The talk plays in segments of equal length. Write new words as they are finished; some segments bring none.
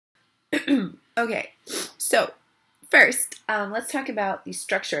Okay, so first, let's talk about the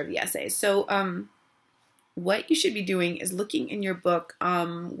structure of the essay. So, what you should be doing is looking in your book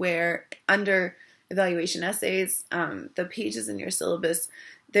where under evaluation essays, the pages in your syllabus,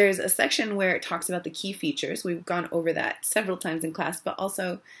 there's a section where it talks about the key features. We've gone over that several times in class, but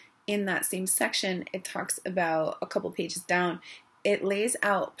also in that same section, it talks about a couple pages down. It lays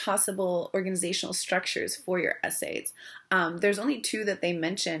out possible organizational structures for your essays. There's only two that they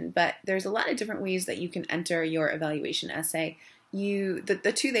mention, but there's a lot of different ways that you can enter your evaluation essay.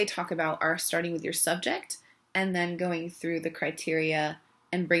 The two they talk about are starting with your subject and then going through the criteria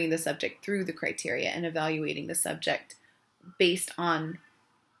and bringing the subject through the criteria and evaluating the subject based on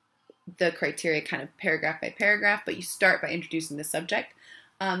the criteria kind of paragraph by paragraph, but you start by introducing the subject.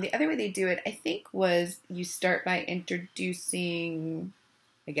 The other way they do it, I think, was you start by introducing,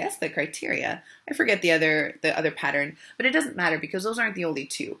 I guess, the criteria. I forget the other pattern, but it doesn't matter because those aren't the only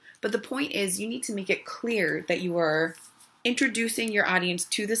two. But the point is you need to make it clear that you are introducing your audience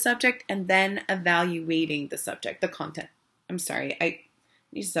to the subject and then evaluating the subject, the content. I'm sorry, I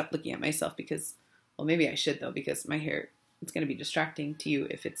need to stop looking at myself because, well, maybe I should though, because my hair, it's going to be distracting to you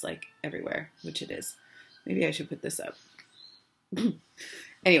if it's like everywhere, which it is. Maybe I should put this up.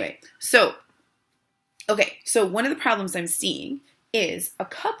 Anyway, so one of the problems I'm seeing is a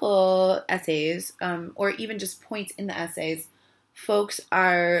couple essays, or even just points in the essays, folks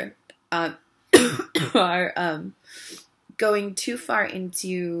are going too far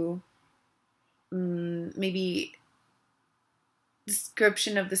into maybe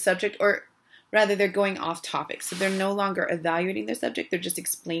description of the subject, or rather they're going off topic. So they're no longer evaluating the subject, they're just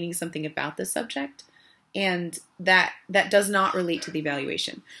explaining something about the subject. And that does not relate to the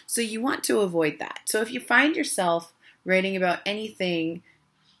evaluation. So you want to avoid that. So if you find yourself writing about anything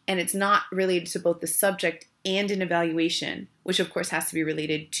and it's not related to both the subject and an evaluation, which of course has to be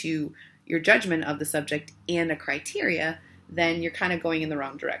related to your judgment of the subject and a criteria, then you're kind of going in the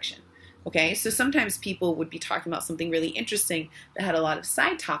wrong direction. Okay, so sometimes people would be talking about something really interesting that had a lot of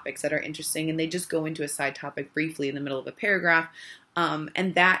side topics that are interesting, and they just go into a side topic briefly in the middle of a paragraph,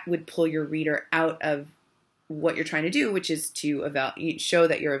 and that would pull your reader out of what you're trying to do, which is to show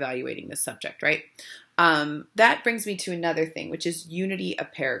that you're evaluating the subject, right? That brings me to another thing, which is unity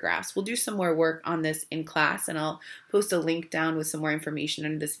of paragraphs. We'll do some more work on this in class, and I'll post a link down with some more information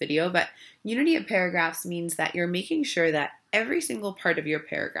under this video, but unity of paragraphs means that you're making sure that every single part of your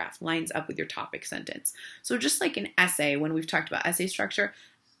paragraph lines up with your topic sentence. So just like an essay, when we've talked about essay structure,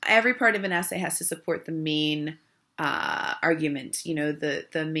 every part of an essay has to support the main argument, you know,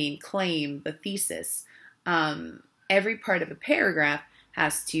 the main claim, the thesis. Every part of a paragraph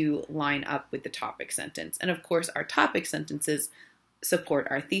has to line up with the topic sentence. And of course, our topic sentences support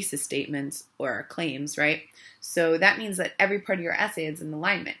our thesis statements or our claims, right? So that means that every part of your essay is in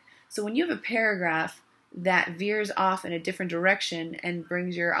alignment. So when you have a paragraph that veers off in a different direction and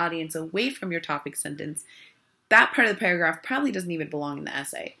brings your audience away from your topic sentence, that part of the paragraph probably doesn't even belong in the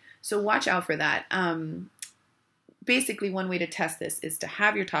essay. So watch out for that. Basically, one way to test this is to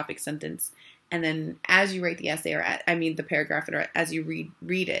have your topic sentence, and then as you write the essay, the paragraph, or as you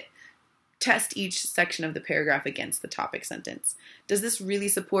read it, test each section of the paragraph against the topic sentence. Does this really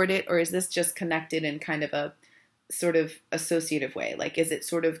support it, or is this just connected in kind of a sort of associative way? Like, is it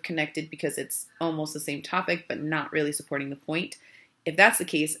sort of connected because it's almost the same topic, but not really supporting the point? If that's the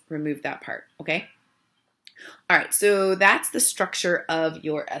case, remove that part, okay? All right, so that's the structure of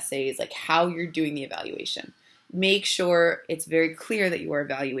your essays, like how you're doing the evaluation. Make sure it's very clear that you are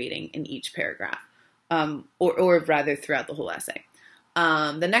evaluating in each paragraph, or rather throughout the whole essay.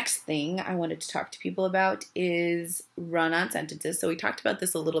 The next thing I wanted to talk to people about is run-on sentences. So we talked about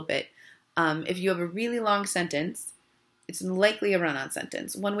this a little bit. If you have a really long sentence, it's likely a run-on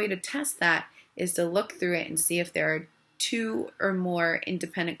sentence. One way to test that is to look through it and see if there are two or more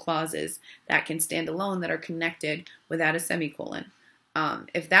independent clauses that can stand alone that are connected without a semicolon.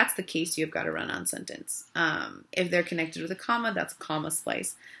 If that's the case, you've got a run-on sentence. If they're connected with a comma, that's a comma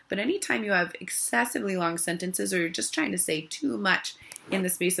splice. But anytime you have excessively long sentences, or you're just trying to say too much in the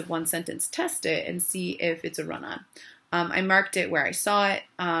space of one sentence, test it and see if it's a run-on. I marked it where I saw it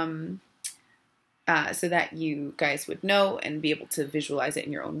so that you guys would know and be able to visualize it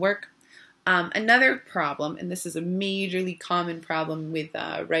in your own work. Another problem, and this is a majorly common problem with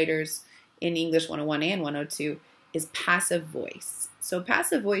writers in English 101 and 102, is passive voice. So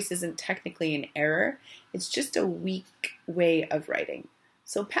passive voice isn't technically an error, it's just a weak way of writing.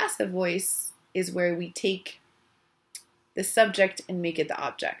 So passive voice is where we take the subject and make it the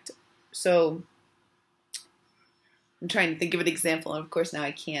object. So I'm trying to think of an example, and of course now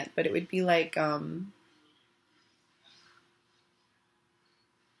I can't, but it would be like,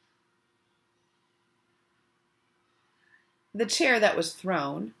 the chair that was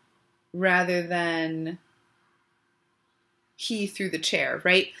thrown rather than he threw the chair,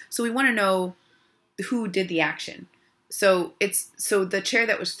 right? So we want to know who did the action. So the chair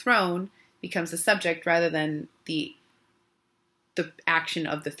that was thrown becomes the subject rather than the action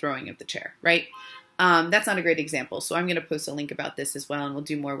of the throwing of the chair, right? That's not a great example. So I'm going to post a link about this as well, and we'll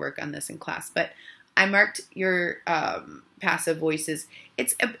do more work on this in class. But I marked your passive voices.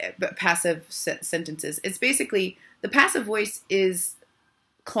 It's passive sentences. It's basically, the passive voice is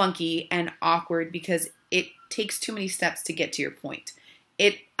clunky and awkward because it takes too many steps to get to your point.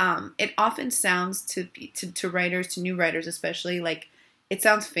 It often sounds to writers, to new writers especially, like it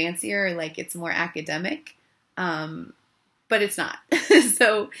sounds fancier, like it's more academic, but it's not.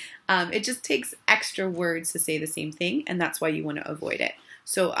 So it just takes extra words to say the same thing, and that's why you want to avoid it.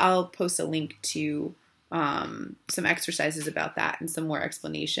 So I'll post a link to some exercises about that and some more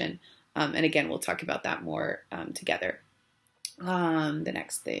explanation. And again, we'll talk about that more together. The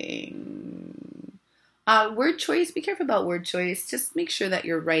next thing, word choice. Be careful about word choice. Just make sure that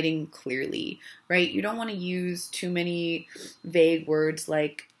you're writing clearly, right? You don't want to use too many vague words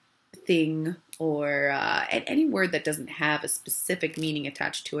like thing or any word that doesn't have a specific meaning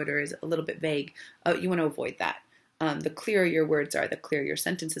attached to it or is a little bit vague. You want to avoid that. The clearer your words are, the clearer your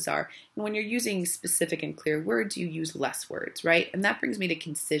sentences are. And when you're using specific and clear words, you use less words, right? And that brings me to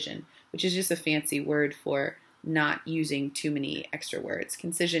concision, which is just a fancy word for not using too many extra words.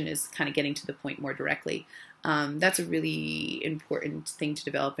 Concision is kind of getting to the point more directly. That's a really important thing to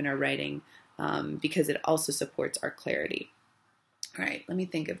develop in our writing because it also supports our clarity. All right, let me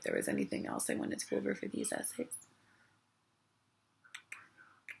think if there was anything else I wanted to go over for these essays.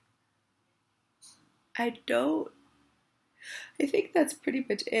 I think that's pretty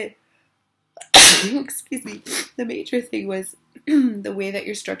much it. Excuse me. The major thing was the way that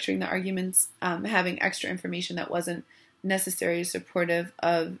you're structuring the arguments, having extra information that wasn't necessarily supportive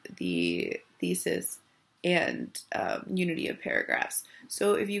of the thesis and unity of paragraphs.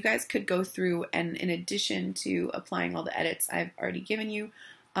 So if you guys could go through and in addition to applying all the edits I've already given you,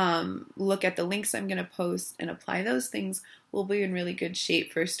 look at the links I'm going to post and apply those things, we'll be in really good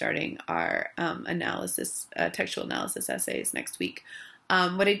shape for starting our textual analysis essays next week.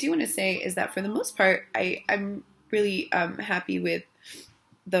 What I do want to say is that for the most part, I'm really happy with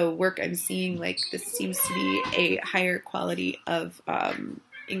the work I'm seeing. Like, this seems to be a higher quality of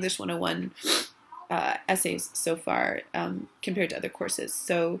English 101 essays so far compared to other courses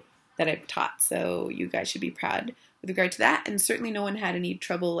that I've taught. So you guys should be proud with regard to that. And certainly no one had any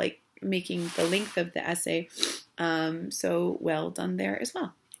trouble like making the length of the essay. So well done there as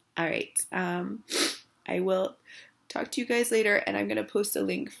well. All right. I will talk to you guys later, and I'm going to post a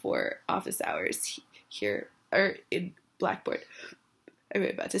link for office hours here or in Blackboard. I'm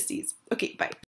about to sneeze. Okay, bye.